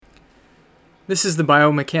This is the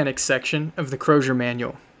biomechanics section of the Crozier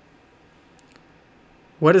Manual.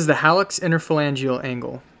 What is the hallux interphalangeal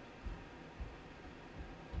angle?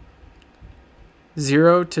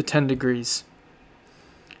 0 to 10 degrees.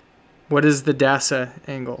 What is the DASA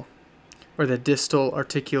angle, or the distal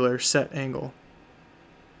articular set angle?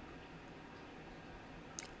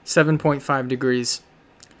 7.5 degrees.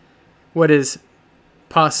 What is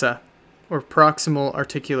PASA, or proximal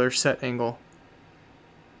articular set angle?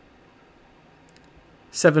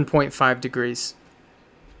 7.5 degrees.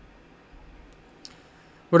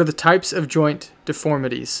 What are the types of joint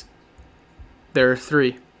deformities? There are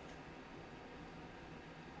 3.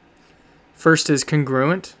 First is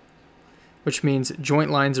congruent, which means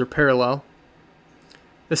joint lines are parallel.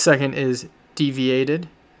 The second is deviated,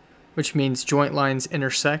 which means joint lines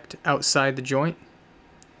intersect outside the joint.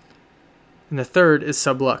 And the third is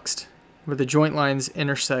subluxed, where the joint lines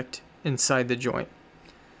intersect inside the joint.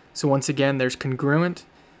 So once again, there's congruent,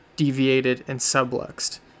 deviated, and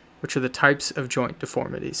subluxed, which are the types of joint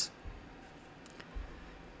deformities.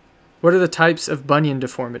 What are the types of bunion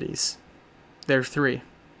deformities? There are 3.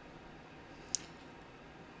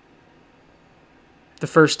 The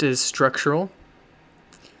first is structural,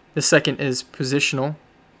 the second is positional,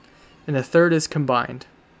 and the third is combined.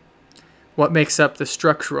 What makes up the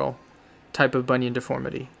structural type of bunion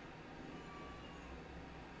deformity?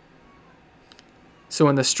 So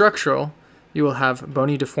in the structural, you will have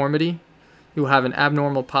bony deformity, you will have an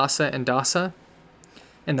abnormal PASA and DASA,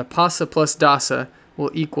 and the PASA plus DASA will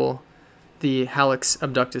equal the hallux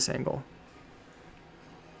abductus angle.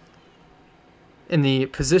 In the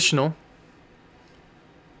positional,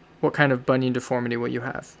 what kind of bunion deformity will you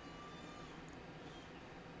have?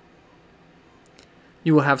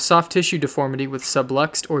 You will have soft tissue deformity with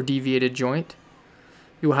subluxed or deviated joint.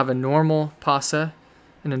 You will have a normal PASA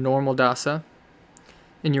and a normal DASA.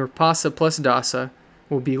 And your PASA plus DASA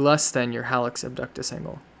will be less than your hallux abductus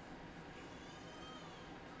angle.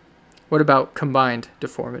 What about combined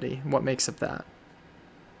deformity? What makes up that?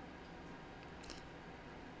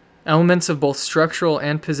 Elements of both structural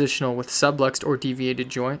and positional with subluxed or deviated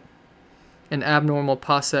joint, an abnormal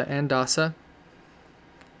PASA and DASA,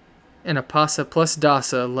 and a PASA plus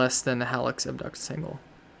DASA less than the hallux abductus angle.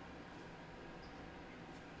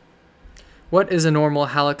 What is a normal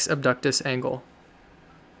hallux abductus angle?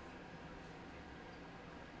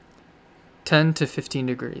 10 to 15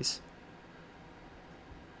 degrees.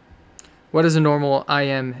 What is a normal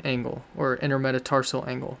IM angle, or intermetatarsal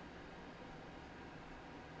angle?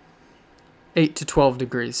 8 to 12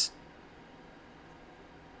 degrees.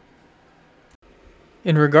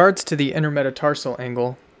 In regards to the intermetatarsal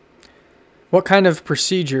angle, what kind of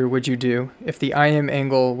procedure would you do if the IM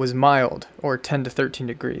angle was mild, or 10 to 13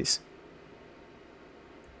 degrees?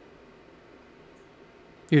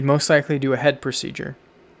 You'd most likely do a head procedure.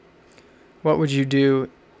 What would you do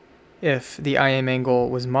if the IM angle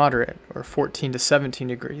was moderate, or 14 to 17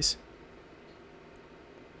 degrees?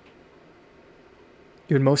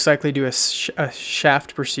 You would most likely do a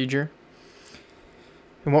shaft procedure.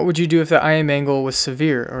 And what would you do if the IM angle was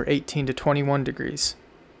severe, or 18 to 21 degrees?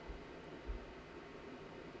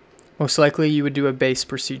 Most likely you would do a base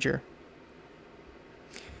procedure.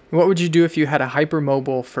 And what would you do if you had a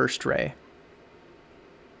hypermobile first ray?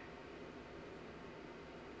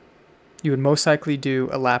 You would most likely do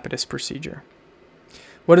a Lapidus procedure.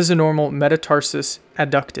 What is a normal metatarsus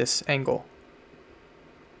adductus angle?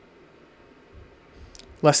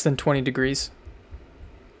 Less than 20 degrees.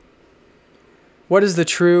 What is the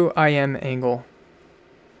true IM angle?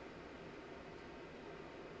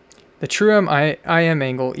 The true IM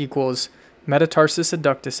angle equals metatarsus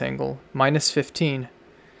adductus angle minus 15,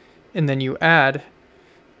 and then you add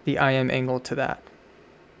the IM angle to that.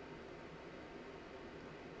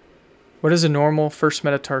 What is a normal first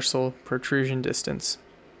metatarsal protrusion distance?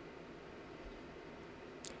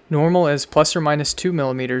 Normal is plus or minus 2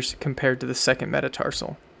 millimeters compared to the second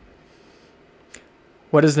metatarsal.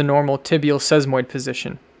 What is the normal tibial sesamoid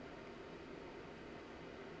position?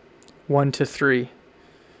 1 to 3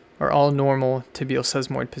 are all normal tibial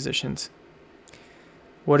sesamoid positions.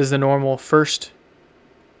 What is the normal first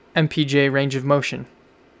MPJ range of motion?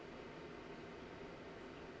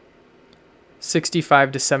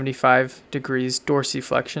 65 to 75 degrees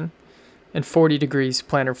dorsiflexion and 40 degrees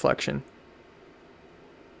plantar flexion.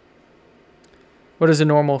 What is a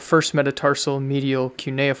normal first metatarsal medial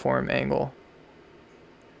cuneiform angle?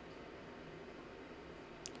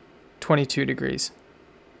 22 degrees.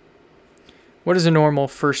 What is a normal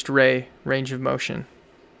first ray range of motion?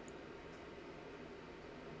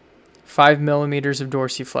 5 millimeters of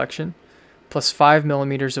dorsiflexion plus 5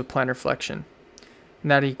 millimeters of plantar flexion.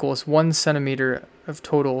 and that equals 1 centimeter of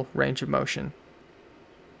total range of motion.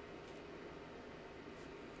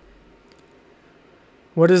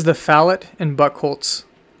 What is the Fallot and Buchholz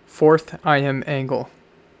fourth IM angle?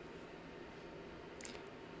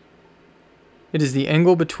 It is the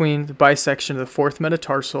angle between the bisection of the fourth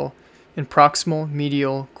metatarsal and proximal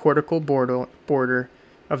medial cortical border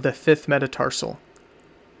of the fifth metatarsal.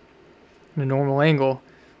 And a normal angle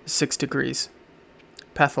is 6 degrees.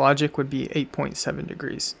 Pathologic would be 8.7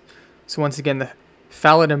 degrees. So once again, the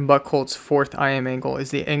Fallot and Buchholz fourth IM angle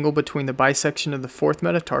is the angle between the bisection of the fourth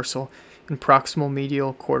metatarsal and proximal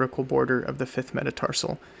medial cortical border of the fifth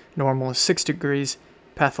metatarsal. Normal is 6 degrees.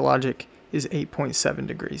 Pathologic is 8.7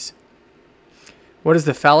 degrees. What is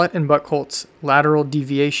the Fallot and Buchholz lateral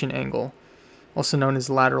deviation angle, also known as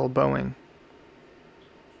lateral bowing?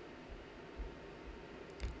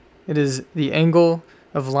 It is the angle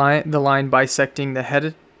of the line bisecting the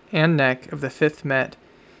head and neck of the fifth met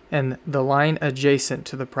and the line adjacent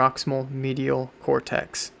to the proximal medial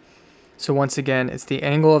cortex. So once again, it's the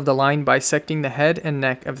angle of the line bisecting the head and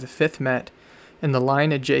neck of the fifth met and the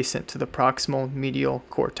line adjacent to the proximal medial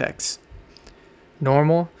cortex.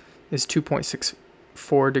 Normal is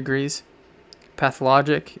 2.64 degrees.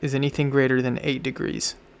 Pathologic is anything greater than 8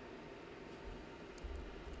 degrees.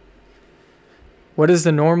 What is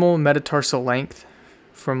the normal metatarsal length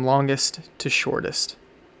from longest to shortest?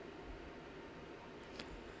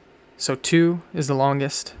 So 2 is the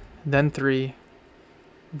longest, then 3,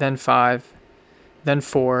 then 5, then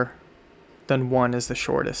 4, then 1 is the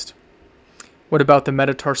shortest. What about the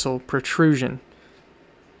metatarsal protrusion?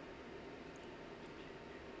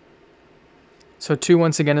 So 2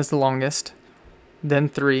 once again is the longest, then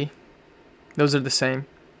 3, those are the same.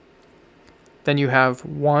 Then you have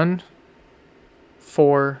 1,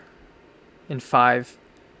 4, and 5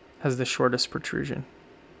 has the shortest protrusion.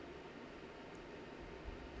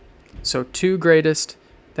 So 2 greatest,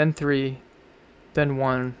 then 3, then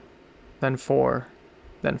 1, then 4,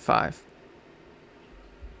 then 5.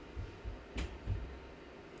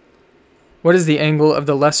 What is the angle of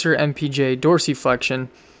the lesser MPJ dorsiflexion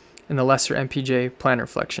and the lesser MPJ plantar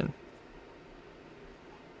flexion?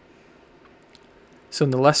 So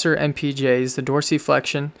in the lesser MPJs, the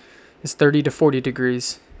dorsiflexion is 30 to 40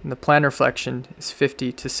 degrees, and the plantar flexion is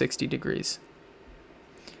 50 to 60 degrees.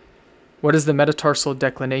 What is the metatarsal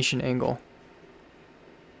declination angle?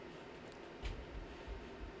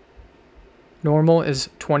 Normal is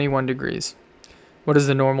 21 degrees. What is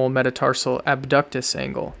the normal metatarsal abductus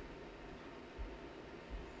angle?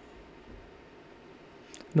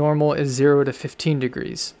 Normal is 0 to 15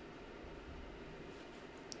 degrees.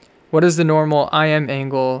 What is the normal IM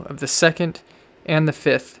angle of the second and the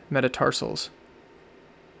fifth metatarsals?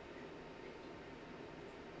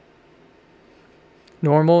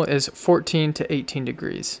 Normal is 14 to 18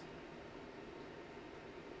 degrees.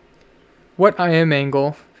 What IM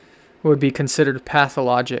angle would be considered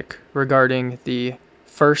pathologic regarding the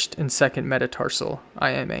first and second metatarsal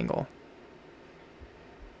IM angle?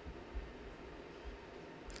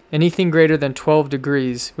 Anything greater than 12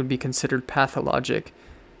 degrees would be considered pathologic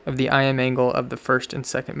of the IM angle of the first and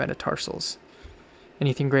second metatarsals.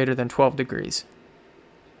 Anything greater than 12 degrees.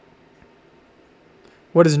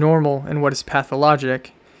 What is normal and what is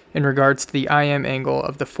pathologic in regards to the IM angle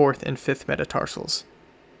of the fourth and fifth metatarsals?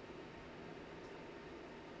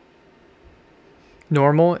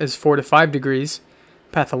 Normal is 4 to 5 degrees.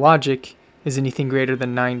 Pathologic is anything greater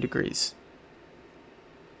than 9 degrees.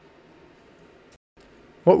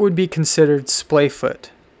 What would be considered splay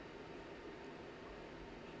foot?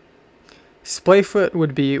 Splay foot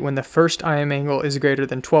would be when the first IM angle is greater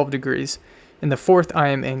than 12 degrees and the fourth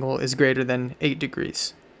IM angle is greater than 8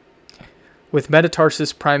 degrees. With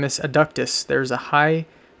metatarsus primus adductus, there is a high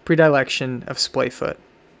predilection of splay foot.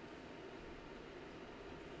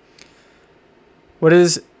 What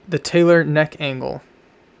is the Taylor neck angle?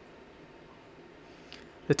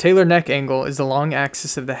 The Taylor neck angle is the long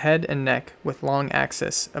axis of the head and neck with long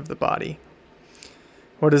axis of the body.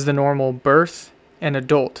 What is the normal birth and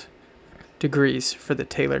adult degrees for the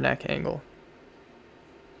Taylor neck angle?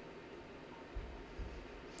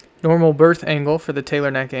 Normal birth angle for the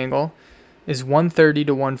Taylor neck angle is 130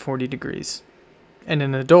 to 140 degrees. And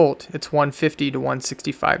in adult, it's 150 to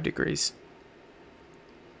 165 degrees.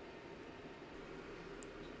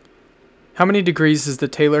 How many degrees is the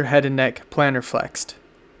Taylor head and neck plantar flexed?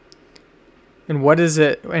 And what is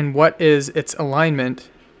its alignment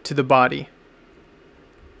to the body?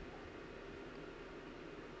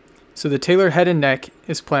 So the Taylor head and neck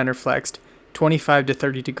is plantar flexed 25 to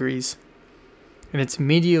 30 degrees, and it's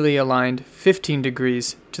medially aligned 15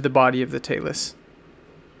 degrees to the body of the talus.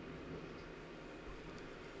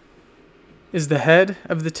 Is the head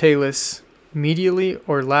of the talus medially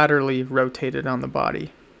or laterally rotated on the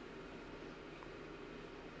body?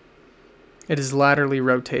 It is laterally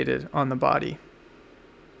rotated on the body.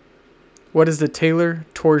 What is the Taylor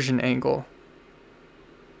torsion angle?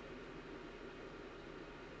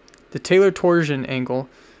 The Taylor torsion angle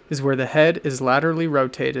is where the head is laterally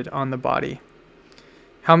rotated on the body.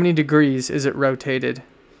 How many degrees is it rotated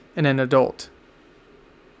in an adult?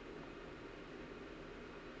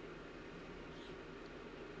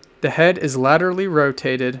 The head is laterally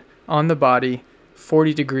rotated on the body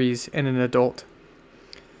 40 degrees in an adult.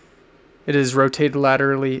 It is rotated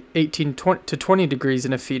laterally 18 to 20 degrees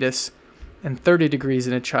in a fetus and 30 degrees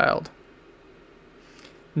in a child.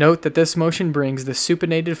 Note that this motion brings the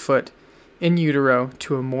supinated foot in utero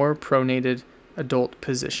to a more pronated adult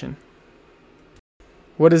position.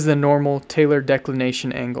 What is the normal Taylor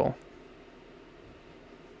declination angle?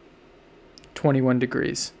 21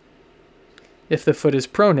 degrees. If the foot is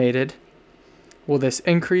pronated, will this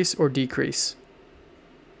increase or decrease?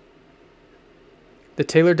 The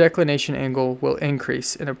Taylor declination angle will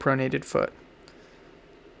increase in a pronated foot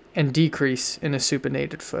and decrease in a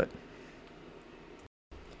supinated foot.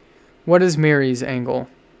 What is Meary's angle?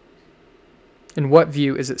 And what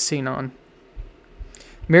view is it seen on?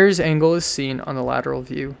 Meary's angle is seen on the lateral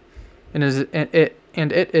view, and it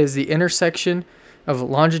is the intersection of the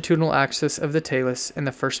longitudinal axis of the talus and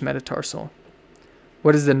the first metatarsal.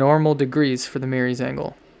 What is the normal degrees for the Meary's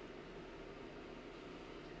angle?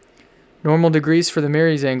 Normal degrees for the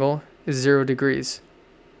Meary's angle is 0 degrees.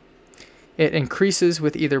 It increases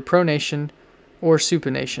with either pronation or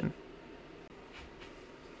supination.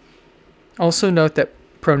 Also note that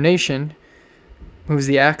pronation moves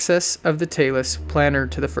the axis of the talus planar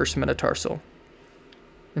to the first metatarsal,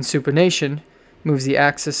 and supination moves the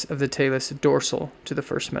axis of the talus dorsal to the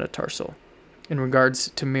first metatarsal in regards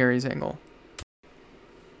to Meary's angle.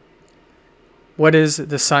 What is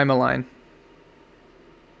the cymaline?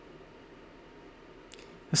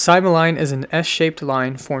 The cymaline is an S-shaped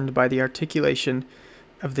line formed by the articulation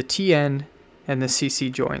of the TN and the CC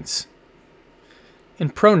joints. In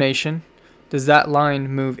pronation, does that line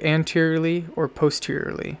move anteriorly or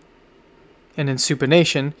posteriorly? And in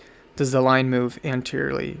supination, does the line move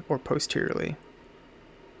anteriorly or posteriorly?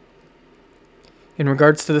 In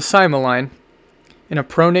regards to the cymaline, in a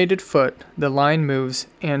pronated foot, the line moves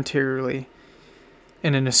anteriorly,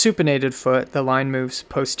 and in a supinated foot, the line moves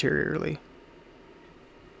posteriorly.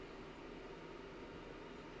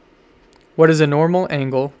 What is a normal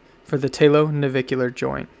angle for the talonavicular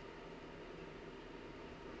joint?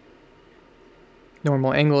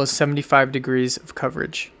 Normal angle is 75 degrees of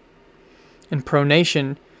coverage. In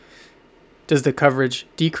pronation, does the coverage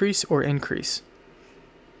decrease or increase?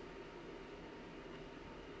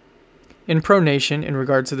 In pronation, in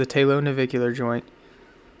regards to the talonavicular joint,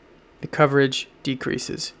 the coverage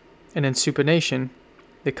decreases, and in supination,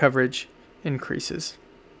 the coverage increases.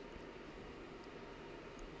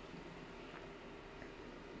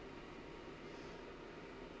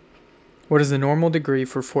 What is the normal degree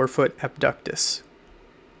for forefoot abductus?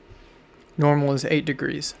 Normal is 8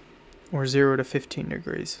 degrees, or 0 to 15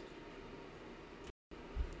 degrees.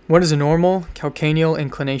 What is a normal calcaneal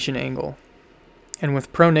inclination angle? And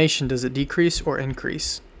with pronation, does it decrease or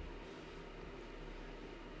increase?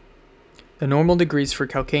 The normal degrees for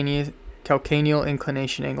calcaneal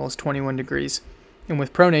inclination angle is 21 degrees, and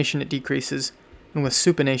with pronation it decreases, and with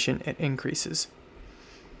supination it increases.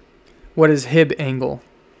 What is Hib angle?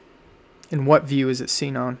 And what view is it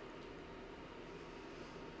seen on?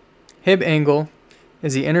 Hib angle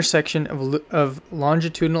is the intersection of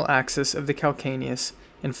longitudinal axis of the calcaneus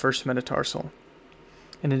and first metatarsal,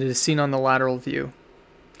 and it is seen on the lateral view.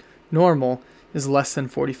 Normal is less than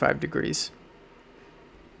 45 degrees.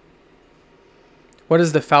 What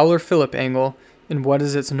is the Fowler-Phillip angle, and what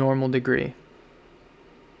is its normal degree?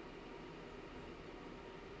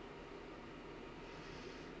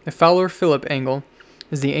 The Fowler-Phillip angle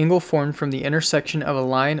is the angle formed from the intersection of a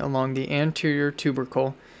line along the anterior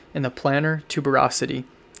tubercle and the plantar tuberosity,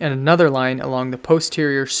 and another line along the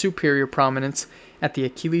posterior superior prominence at the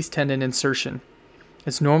Achilles tendon insertion.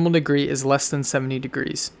 Its normal degree is less than 70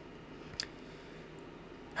 degrees.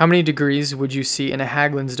 How many degrees would you see in a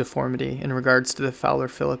Haglund's deformity in regards to the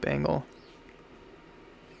Fowler-Phillip angle?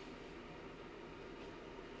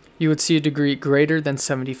 You would see a degree greater than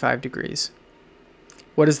 75 degrees.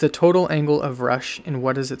 What is the total angle of rush, and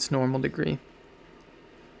what is its normal degree?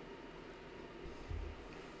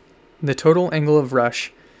 The total angle of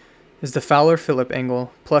rush is the Fowler-Phillip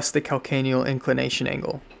angle plus the calcaneal inclination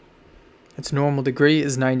angle. Its normal degree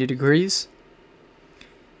is 90 degrees.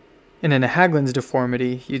 And in a Haglund's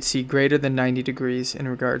deformity, you'd see greater than 90 degrees in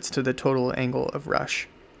regards to the total angle of rush.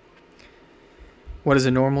 What is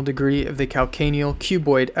a normal degree of the calcaneal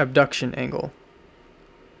cuboid abduction angle?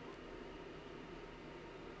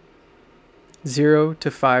 0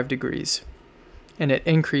 to 5 degrees, and it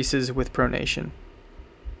increases with pronation.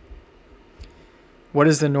 What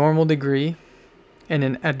is the normal degree in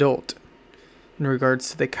an adult in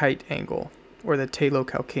regards to the kite angle, or the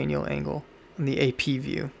talocalcaneal angle on the AP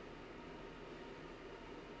view?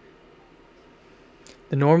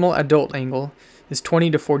 The normal adult angle is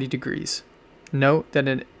 20 to 40 degrees. Note that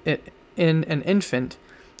in an infant,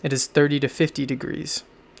 it is 30 to 50 degrees,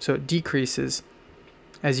 so it decreases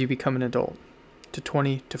as you become an adult to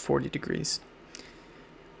 20 to 40 degrees.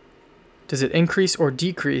 Does it increase or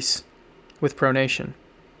decrease with pronation?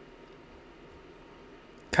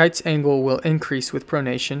 Kite's angle will increase with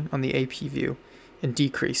pronation on the AP view and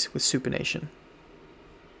decrease with supination.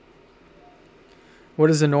 What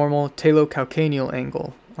is the normal talocalcaneal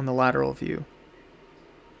angle on the lateral view?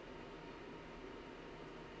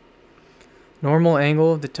 Normal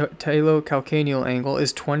angle of the talocalcaneal angle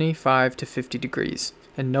is 25 to 50 degrees,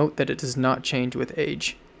 and note that it does not change with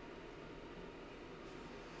age.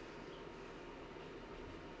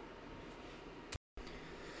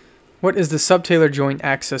 What is the subtalar joint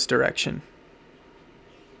axis direction?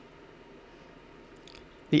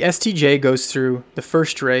 The STJ goes through the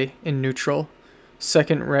first ray in neutral,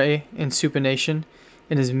 second ray in supination,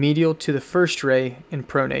 and is medial to the first ray in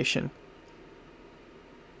pronation.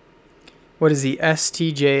 What is the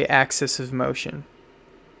STJ axis of motion?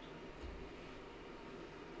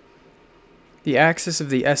 The axis of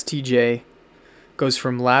the STJ goes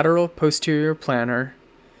from lateral posterior planar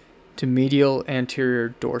to medial anterior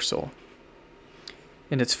dorsal.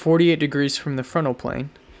 And it's 48 degrees from the frontal plane,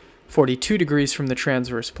 42 degrees from the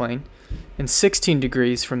transverse plane, and 16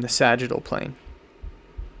 degrees from the sagittal plane.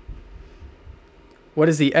 What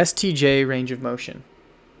is the STJ range of motion?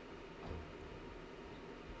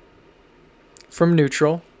 From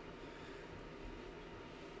neutral,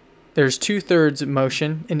 there's 2/3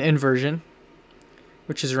 motion in inversion,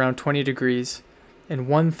 which is around 20 degrees, and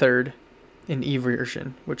 1/3 in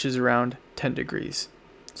eversion, which is around 10 degrees.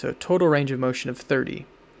 So a total range of motion of 30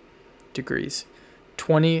 degrees.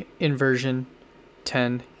 20 inversion,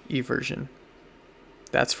 10 eversion.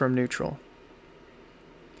 That's from neutral.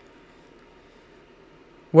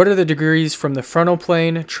 What are the degrees from the frontal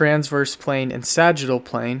plane, transverse plane, and sagittal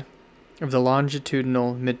plane of the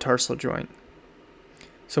longitudinal mid-tarsal joint?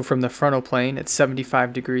 So from the frontal plane, it's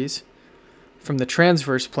 75 degrees. From the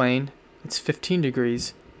transverse plane, it's 15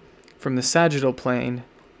 degrees. From the sagittal plane,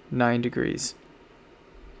 9 degrees.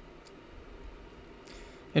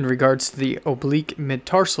 In regards to the oblique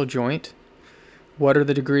mid-tarsal joint, what are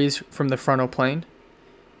the degrees from the frontal plane,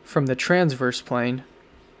 from the transverse plane,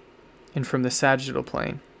 and from the sagittal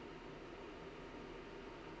plane?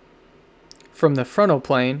 From the frontal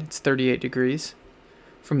plane, it's 38 degrees.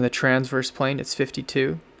 From the transverse plane, it's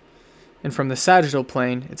 52. And from the sagittal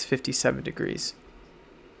plane, it's 57 degrees.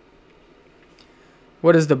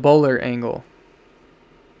 What is the Böhler angle?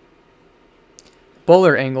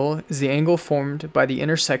 Böhler angle is the angle formed by the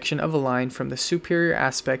intersection of a line from the superior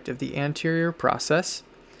aspect of the anterior process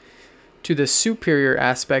to the superior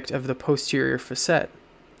aspect of the posterior facet,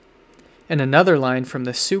 and another line from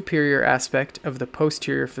the superior aspect of the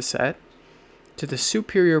posterior facet to the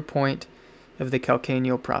superior point of the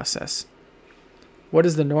calcaneal process. What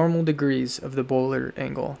is the normal degrees of the Böhler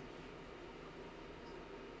angle?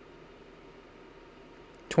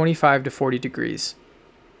 25 to 40 degrees.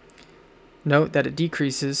 Note that it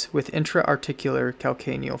decreases with intra-articular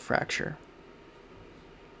calcaneal fracture.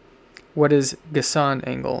 What is Ghassan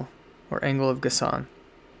angle, or angle of Ghassan?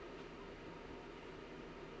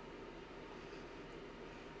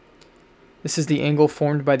 This is the angle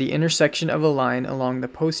formed by the intersection of a line along the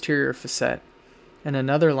posterior facet and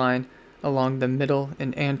another line along the middle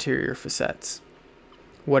and anterior facets.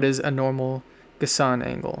 What is a normal Ghassan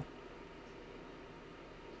angle?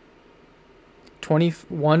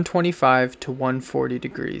 125 to 140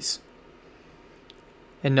 degrees.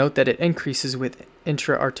 And note that it increases with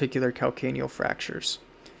intra-articular calcaneal fractures.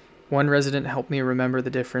 One resident helped me remember the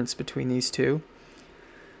difference between these two.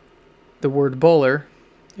 The word Böhler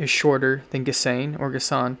is shorter than Ghassan or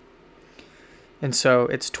Ghassan, and so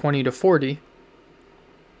it's 20 to 40.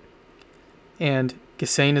 And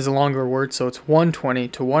Ghassan is a longer word, so it's 120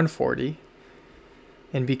 to 140.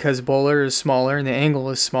 And because Böhler is smaller and the angle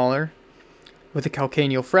is smaller, with a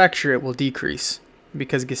calcaneal fracture it will decrease.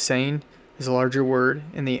 Because Ghassan is a larger word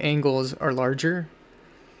and the angles are larger,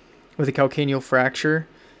 with a calcaneal fracture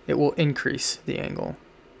it will increase the angle.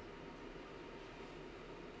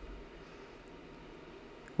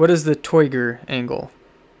 What is the Teuger angle?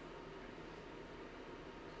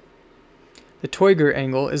 The Teuger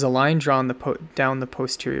angle is a line drawn down the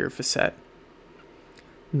posterior facet.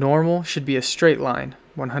 Normal should be a straight line,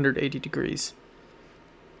 180 degrees.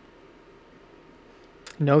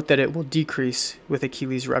 Note that it will decrease with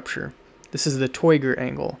Achilles rupture. This is the Teuger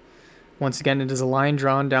angle. Once again, it is a line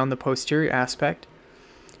drawn down the posterior aspect.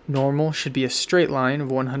 Normal should be a straight line of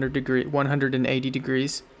 180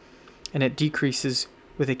 degrees, and it decreases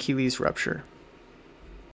with Achilles rupture.